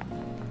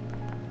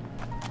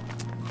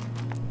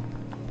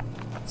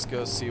 Let's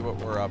go see what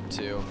we're up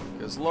to,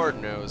 because Lord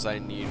knows I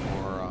need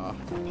more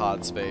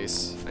pod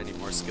space. I need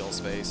more skill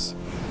space,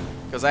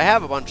 because I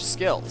have a bunch of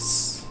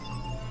skills,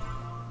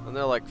 and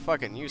they're like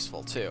fucking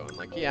useful too. And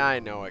like, yeah, I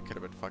know I could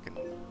have been fucking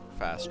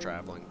fast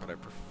traveling, but I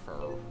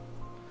prefer.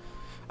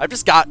 I've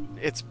just got.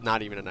 It's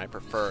not even an I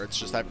prefer. It's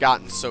just I've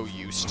gotten so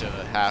used to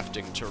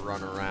having to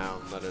run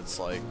around that it's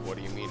like, what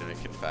do you mean I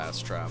can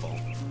fast travel?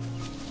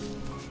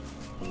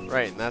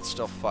 Right, and that's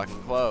still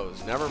fucking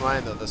closed. Never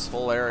mind that this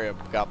whole area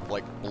got,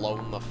 like,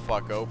 blown the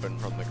fuck open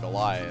from the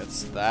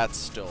Goliaths. That's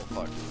still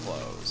fucking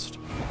closed.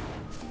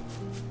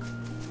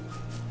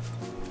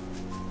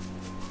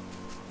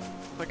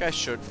 Like, I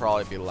should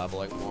probably be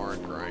leveling more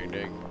and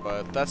grinding,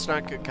 but that's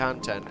not good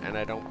content, and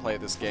I don't play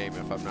this game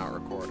if I'm not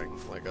recording.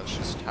 Like, that's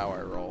just how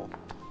I roll.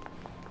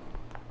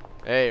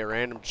 Hey,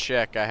 random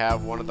chick, I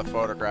have one of the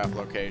photograph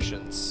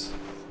locations.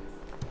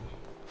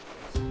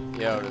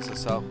 Yo, does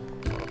this help?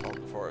 Waterfall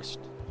in the forest.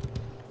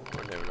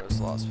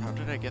 Lost. How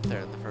did I get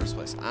there in the first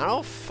place? I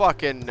don't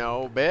fucking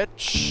know,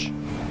 bitch.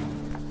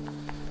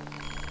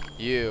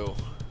 You.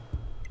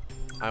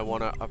 I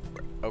wanna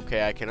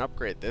okay, I can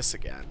upgrade this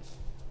again.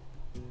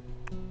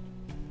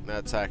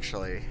 That's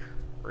actually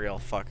real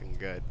fucking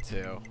good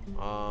too.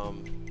 I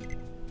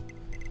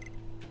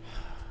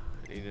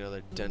need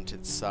another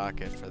dented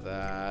socket for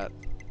that.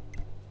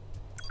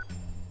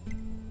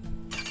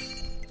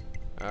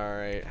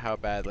 Alright, how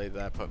badly did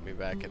that put me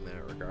back in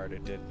that regard?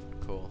 It did.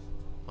 Cool.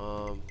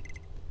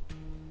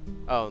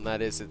 Oh, and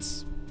that is,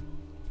 it's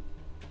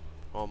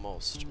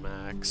almost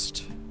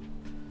maxed.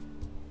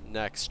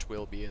 Next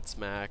will be its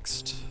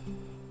maxed.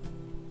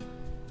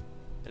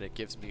 And it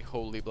gives me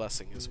holy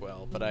blessing as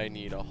well, but I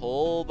need a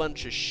whole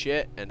bunch of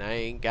shit, and I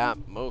ain't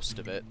got most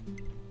of it.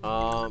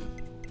 Yeah,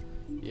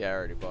 I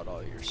already bought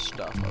all your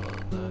stuff other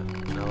than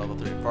that. Now level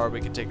 3 far, we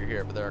can take her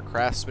here, but there are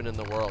craftsmen in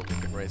the world who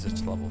can raise it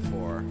to level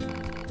 4.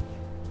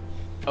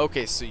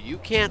 Okay, so you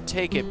can't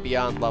take it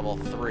beyond level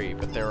 3,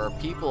 but there are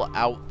people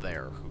out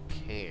there who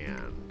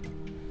can.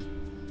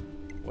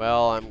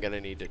 Well, I'm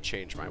gonna need to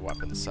change my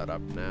weapon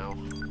setup now.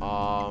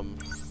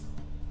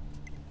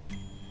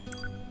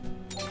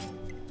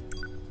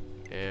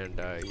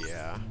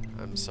 Yeah,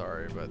 I'm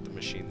sorry, but the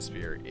machine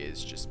spear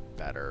is just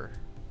better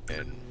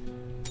in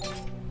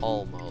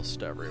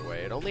almost every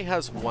way. It only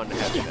has one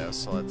head though,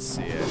 so let's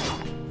see it.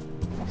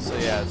 So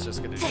yeah, it's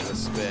just gonna do a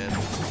spin.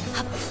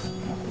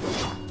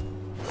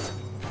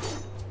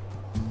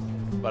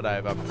 But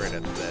I've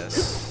upgraded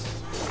this.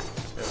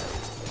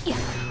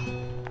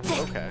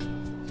 Okay.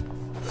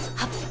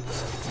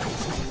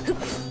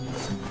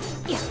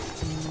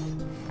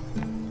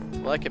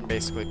 Well, I can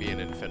basically be an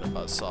infinite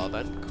buzzsaw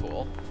then.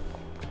 Cool.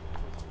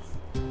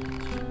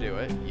 Do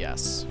it.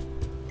 Yes.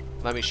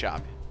 Let me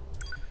shop.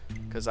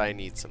 Because I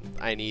need some.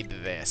 I need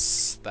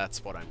this.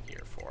 That's what I'm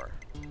here for.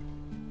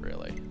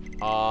 Really.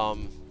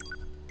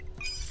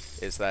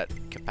 Is that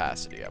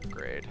capacity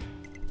upgrade.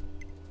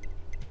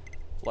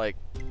 Like,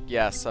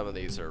 yeah, some of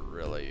these are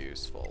really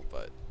useful,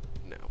 but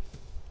no.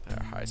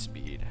 They're high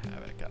speed,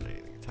 haven't got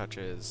anything that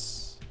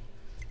touches.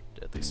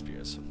 Deadly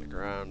spears from the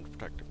ground,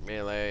 protective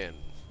melee, and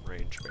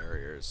range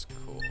barriers.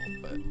 Cool,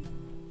 but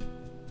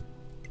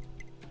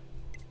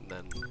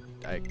then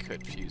I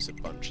could fuse a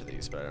bunch of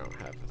these, but I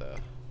don't have the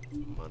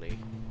money.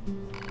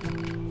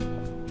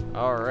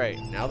 Alright,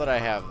 now that I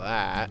have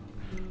that,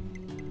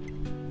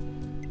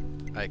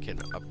 I can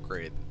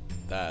upgrade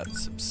that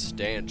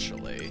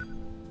substantially,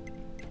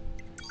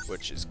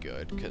 which is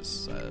good,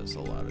 because there's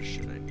a lot of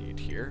shit I need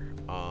here.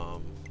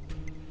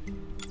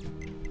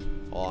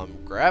 While I'm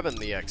grabbing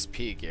the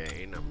XP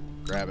gain,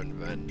 I'm grabbing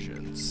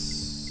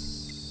vengeance.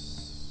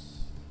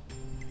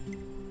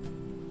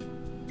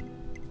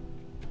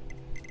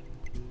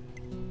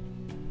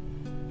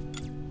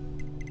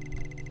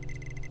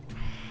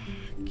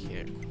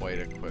 Can't quite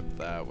equip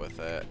that with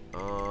it.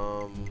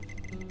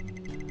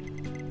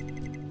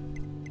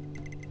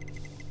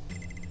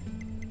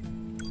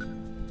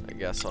 I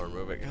guess I'll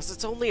remove it because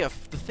it's only a.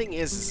 The thing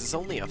is it's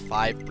only a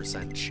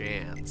 5%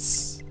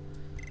 chance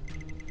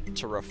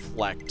to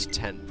reflect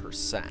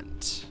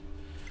 10%,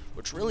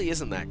 which really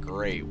isn't that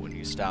great when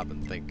you stop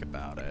and think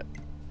about it.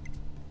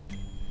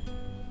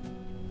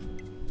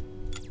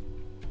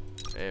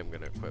 I'm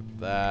gonna equip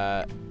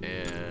that,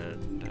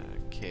 and I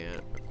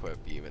can't equip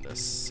even a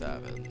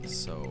 7,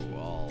 so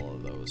all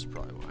of those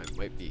probably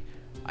might be.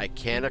 I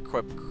can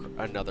equip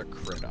another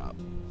crit up.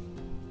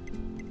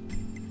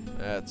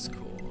 That's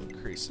cool.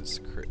 Increases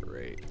crit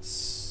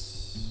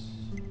rates.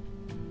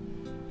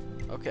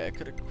 Okay, I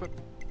could equip.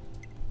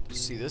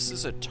 See, this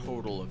is a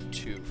total of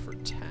 2 for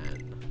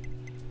 10.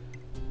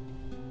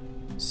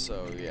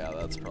 So yeah,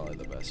 that's probably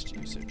the best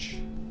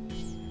usage.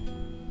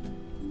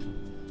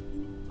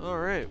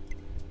 Alright.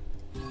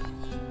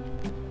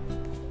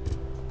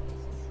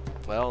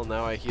 Well,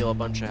 now I heal a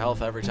bunch of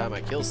health every time I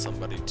kill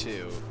somebody,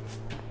 too.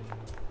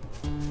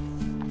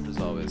 Which is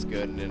always always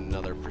good, and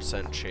another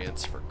 %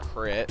 chance for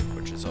crit,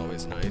 which is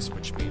always nice,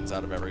 which means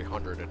out of every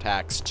 100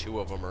 attacks, 2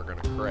 of them are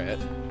gonna crit.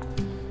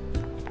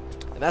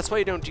 And that's why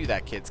you don't do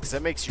that, kids, because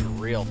that makes you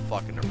real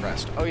fucking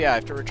depressed. Oh yeah, I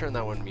have to return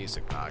that one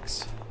music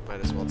box.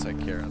 Might as well take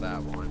care of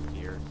that one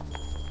here.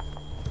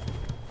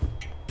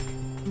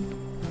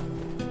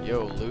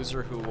 Yo,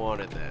 loser who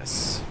wanted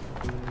this.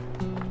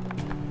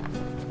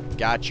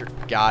 Got your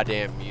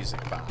goddamn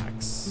music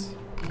box.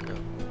 No.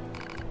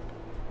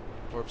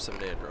 Corpse of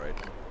an android.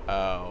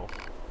 Oh.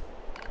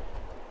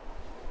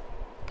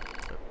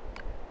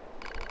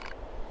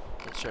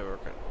 Let's show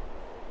work on.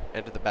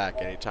 Enter the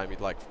back anytime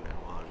you'd like from now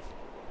on.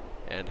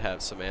 And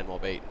have some animal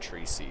bait and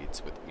tree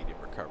seeds with medium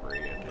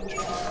recovery and engine.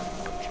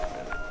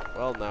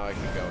 Well, now I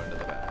can go into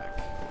the back.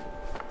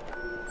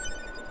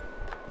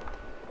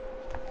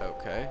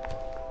 Okay.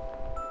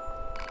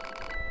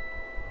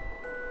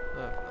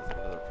 Oh, nothing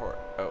to the report.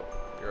 Oh,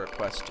 you're a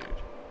quest dude.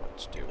 What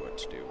to do, what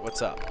to do.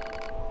 What's up?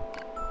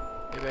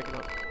 Maybe I can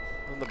help.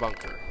 In the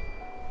bunker.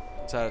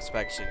 Inside of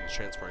specs you need to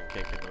transport and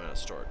can't get them out of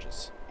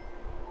storages.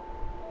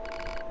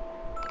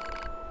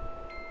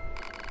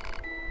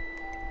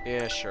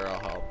 Yeah, sure, I'll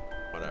help.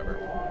 Whatever.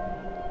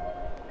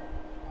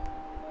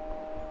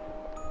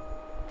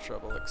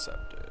 Trouble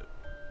accepted.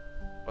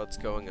 What's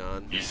going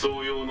on? 移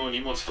送用の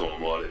荷物と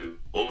思われる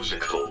オブジェ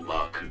クトをマ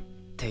ーク。っ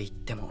て言っ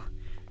ても、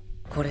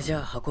これじゃ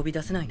あ運び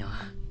出せないな。は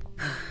あ、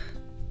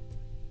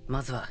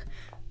まずは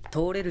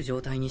通れる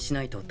状態にし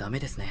ないとダメ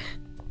ですね。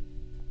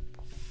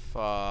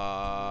Fuck.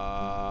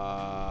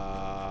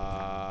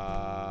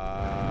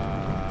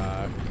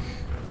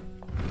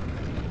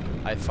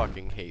 I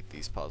fucking hate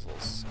these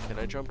puzzles. Can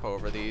I jump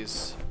over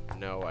these?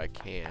 No, I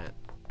can't.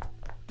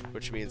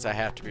 Which means I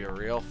have to be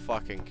real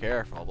fucking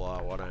careful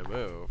about what I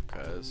move,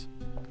 cause...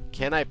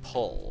 Can I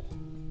pull?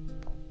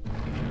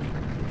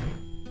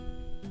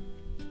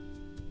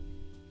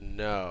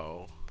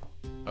 No.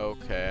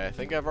 Okay, I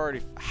think I've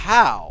already...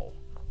 How?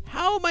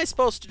 How am I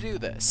supposed to do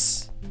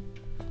this?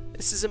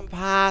 This is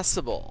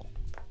impossible.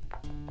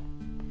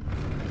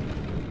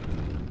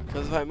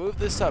 Because if I move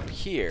this up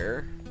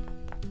here...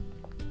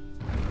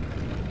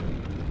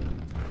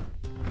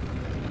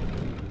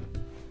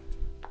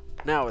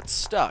 Now it's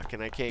stuck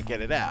and I can't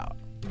get it out.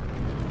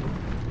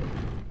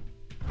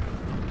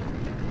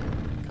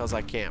 Because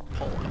I can't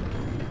pull it.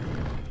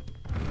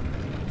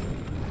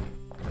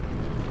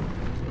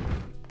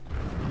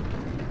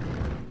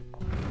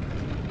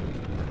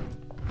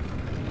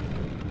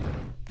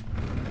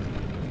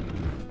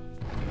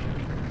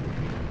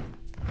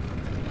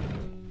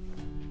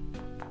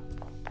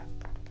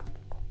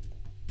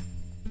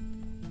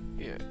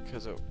 Yeah,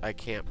 because I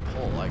can't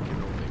pull, I can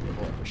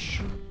only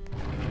push.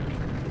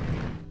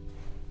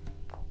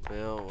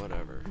 Well,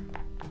 whatever.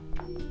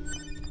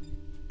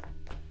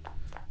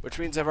 Which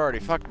means I've already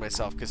fucked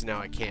myself because now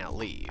I can't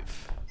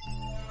leave.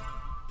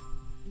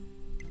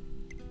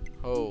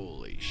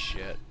 Holy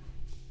shit.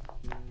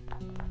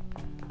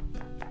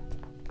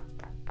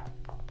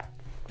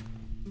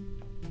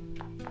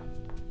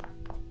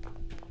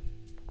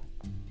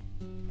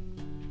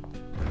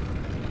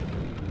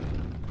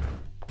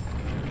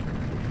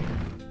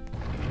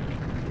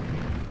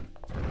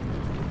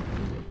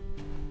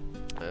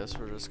 I guess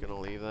we're just gonna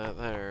leave that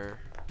there.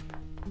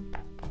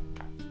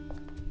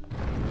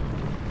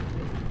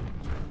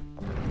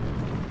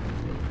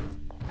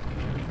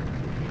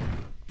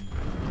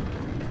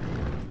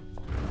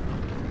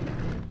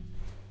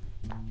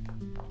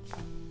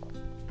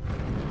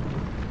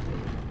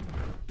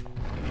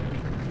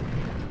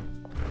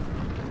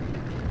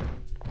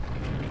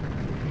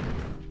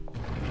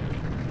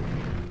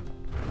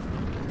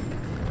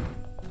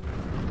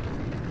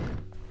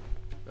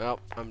 Well,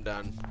 I'm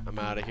done. I'm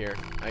out of here.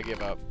 I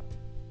give up.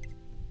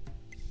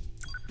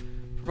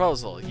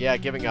 Proposal. Yeah,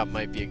 giving up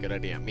might be a good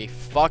idea. Me,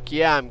 fuck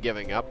yeah, I'm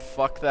giving up.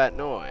 Fuck that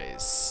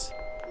noise.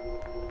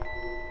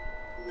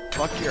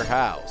 Fuck your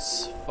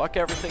house. Fuck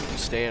everything you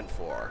stand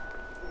for.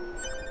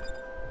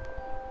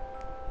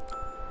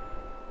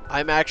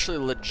 I'm actually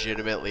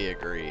legitimately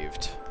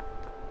aggrieved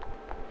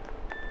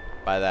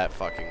by that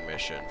fucking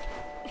mission.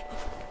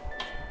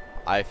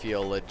 I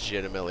feel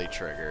legitimately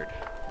triggered.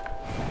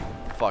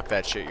 Fuck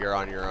that shit, you're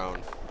on your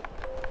own.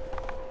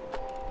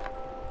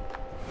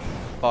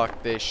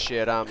 Fuck this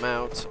shit, I'm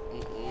out.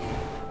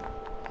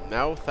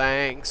 No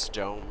thanks,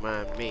 don't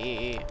mind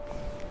me.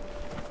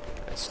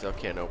 I still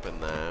can't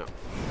open that.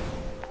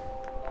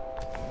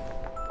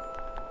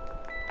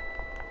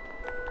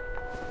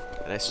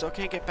 And I still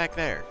can't get back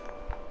there.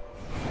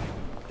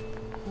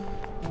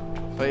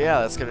 But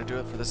yeah, that's gonna do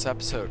it for this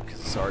episode, because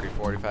it's already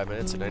 45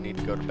 minutes and I need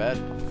to go to bed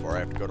before I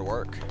have to go to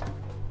work.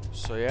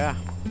 So yeah.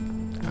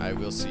 I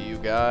will see you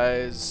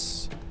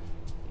guys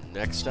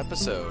next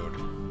episode.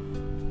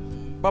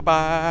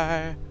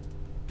 Bye-bye.